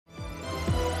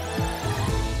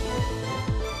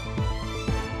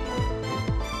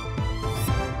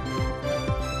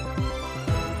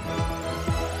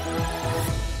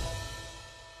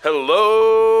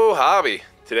Hello, hobby.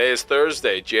 Today is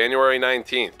Thursday, January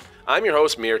 19th. I'm your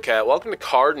host, Meerkat. Welcome to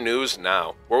Card News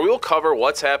Now, where we will cover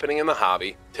what's happening in the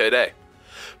hobby today.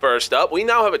 First up, we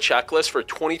now have a checklist for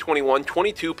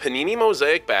 2021-22 Panini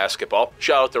Mosaic Basketball.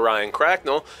 Shout out to Ryan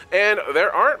Cracknell, and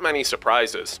there aren't many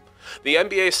surprises. The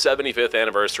NBA's 75th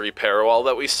anniversary parallel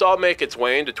that we saw make its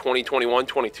way into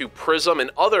 2021-22 Prism and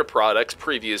other products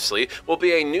previously will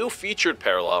be a new featured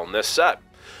parallel in this set.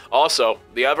 Also,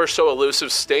 the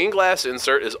ever-so-elusive stained glass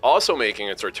insert is also making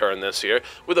its return this year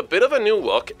with a bit of a new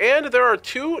look, and there are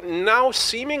two now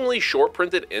seemingly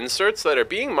short-printed inserts that are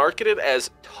being marketed as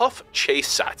tough chase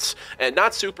sets, and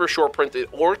not super short-printed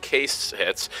or case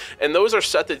hits, and those are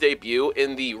set to debut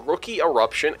in the Rookie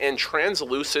Eruption and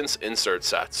Translucence insert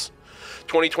sets.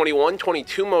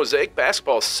 2021-22 Mosaic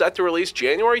Basketball is set to release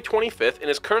January 25th and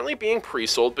is currently being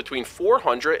pre-sold between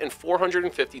 $400 and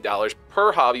 $450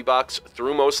 per hobby box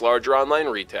through most larger online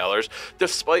retailers,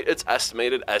 despite its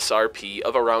estimated SRP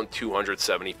of around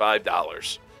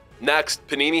 $275. Next,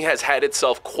 Panini has had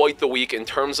itself quite the week in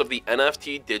terms of the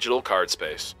NFT digital card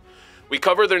space. We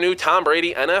covered their new Tom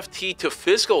Brady NFT to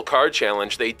physical card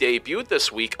challenge they debuted this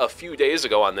week a few days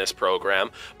ago on this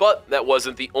program, but that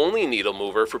wasn't the only needle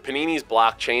mover for Panini's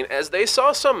blockchain, as they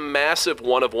saw some massive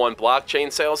one-of-one blockchain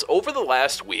sales over the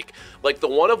last week, like the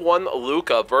one-of-one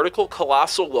Luka Vertical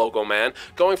Colossal Logo Man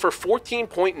going for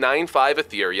 14.95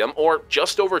 Ethereum, or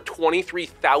just over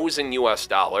 23,000 US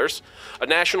dollars, a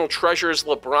National Treasures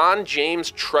LeBron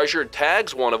James Treasured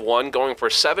Tags one-of-one going for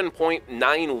 7.91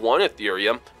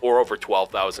 Ethereum, or over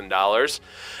 $12,000.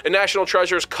 A National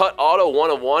Treasures Cut Auto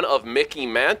one-of-one of Mickey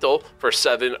Mantle for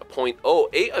 7.08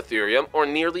 Ethereum, or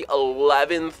nearly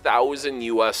 11,000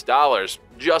 US dollars,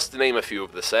 just to name a few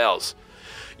of the sales.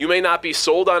 You may not be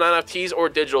sold on NFTs or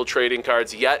digital trading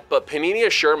cards yet, but Panini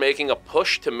is sure making a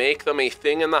push to make them a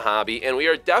thing in the hobby, and we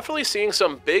are definitely seeing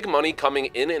some big money coming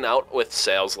in and out with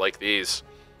sales like these.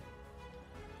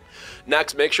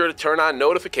 Next, make sure to turn on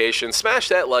notifications, smash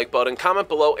that like button, comment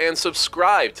below, and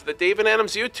subscribe to the Dave and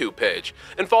Adams YouTube page.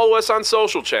 And follow us on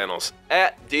social channels,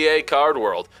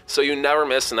 @DACardWorld, so you never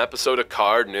miss an episode of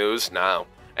Card News Now.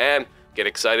 And get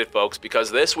excited, folks,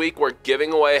 because this week we're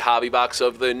giving away a hobby box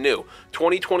of the new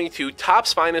 2022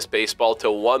 Topps Finest Baseball to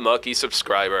one lucky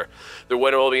subscriber. The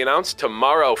winner will be announced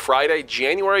tomorrow, Friday,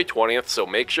 January 20th, so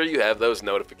make sure you have those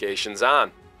notifications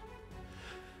on.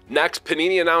 Next,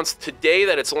 Panini announced today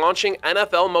that it's launching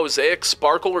NFL Mosaic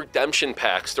Sparkle Redemption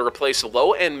Packs to replace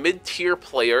low and mid-tier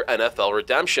player NFL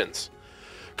redemptions.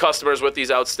 Customers with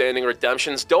these outstanding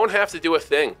redemptions don't have to do a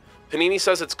thing. Panini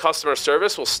says its customer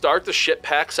service will start to ship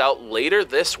packs out later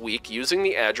this week using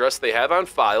the address they have on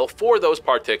file for those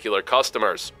particular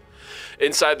customers.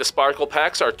 Inside the Sparkle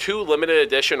packs are two limited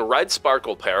edition red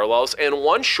Sparkle parallels and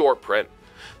one short print.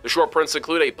 The short prints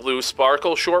include a blue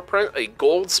Sparkle short print, a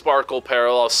gold Sparkle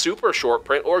parallel super short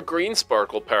print, or green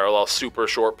Sparkle parallel super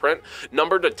short print,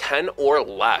 numbered to 10 or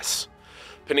less.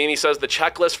 Panini says the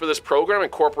checklist for this program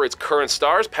incorporates current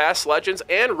stars, past legends,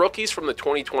 and rookies from the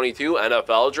 2022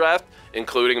 NFL Draft,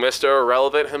 including Mr.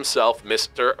 Irrelevant himself,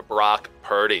 Mr. Brock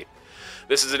Purdy.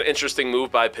 This is an interesting move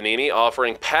by Panini,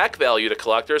 offering pack value to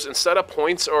collectors instead of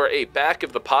points or a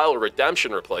back-of-the-pile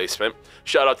redemption replacement.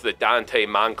 Shout out to the Dante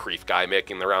Moncrief guy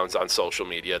making the rounds on social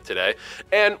media today.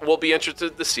 And we'll be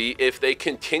interested to see if they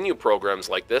continue programs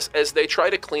like this as they try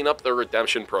to clean up the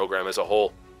redemption program as a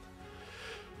whole.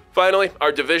 Finally,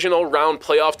 our divisional round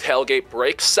playoff tailgate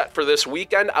break set for this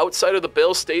weekend outside of the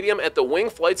Bills Stadium at the Wing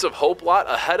Flights of Hope lot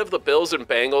ahead of the Bills and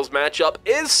Bengals matchup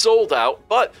is sold out,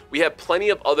 but we have plenty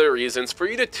of other reasons for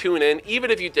you to tune in even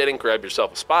if you didn't grab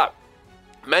yourself a spot.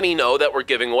 Many know that we're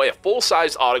giving away a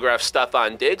full-size autographed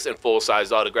Stephon Diggs and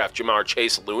full-size autographed Jamar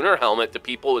Chase Lunar helmet to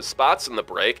people with spots in the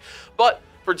break, but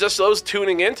for just those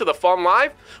tuning in to the fun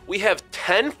live, we have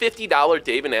 10 $50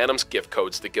 Dave and Adams gift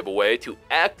codes to give away to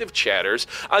active chatters,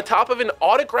 on top of an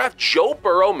autographed Joe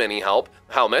Burrow mini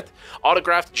helmet,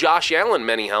 autographed Josh Allen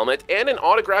mini helmet, and an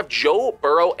autographed Joe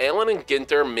Burrow, Allen, and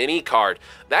Ginter mini card.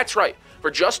 That's right. For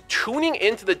just tuning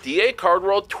into the DA Card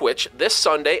World Twitch this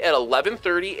Sunday at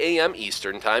 11:30 a.m.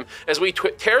 Eastern Time, as we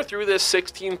tear through this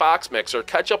 16-box mixer,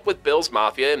 catch up with Bills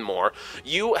Mafia, and more,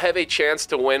 you have a chance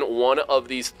to win one of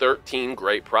these 13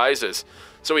 great prizes.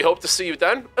 So we hope to see you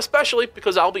then, especially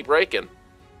because I'll be breaking.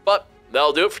 But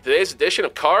that'll do it for today's edition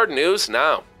of Card News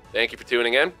Now. Thank you for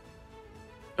tuning in, and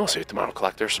we'll see you tomorrow,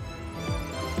 collectors.